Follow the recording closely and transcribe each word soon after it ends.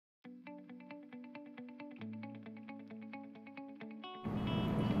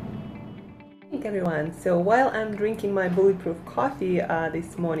morning, everyone. So while I'm drinking my bulletproof coffee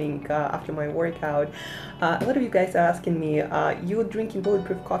this morning after my workout, a lot of you guys are asking me, you drinking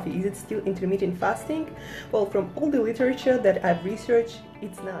bulletproof coffee, is it still intermittent fasting? Well, from all the literature that I've researched,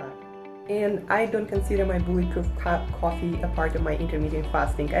 it's not. And I don't consider my bulletproof coffee a part of my intermittent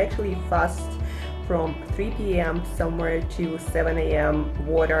fasting. I actually fast from 3 p.m. somewhere to 7 a.m.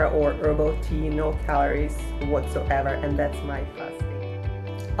 water or herbal tea, no calories whatsoever, and that's my fasting.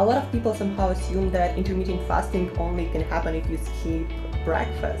 A lot of people somehow assume that intermittent fasting only can happen if you skip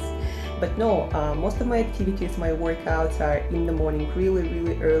breakfast. But no, most of my activities, my workouts are in the morning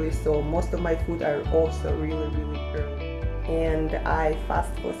really early, so most of my food are also really early. And I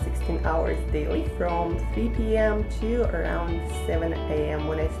fast for 16 hours daily from 3 p.m. to around 7 a.m.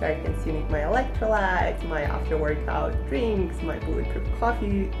 when I start consuming my electrolytes, my after workout drinks, my bulletproof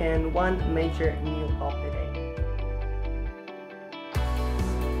coffee, and one major meal of the day.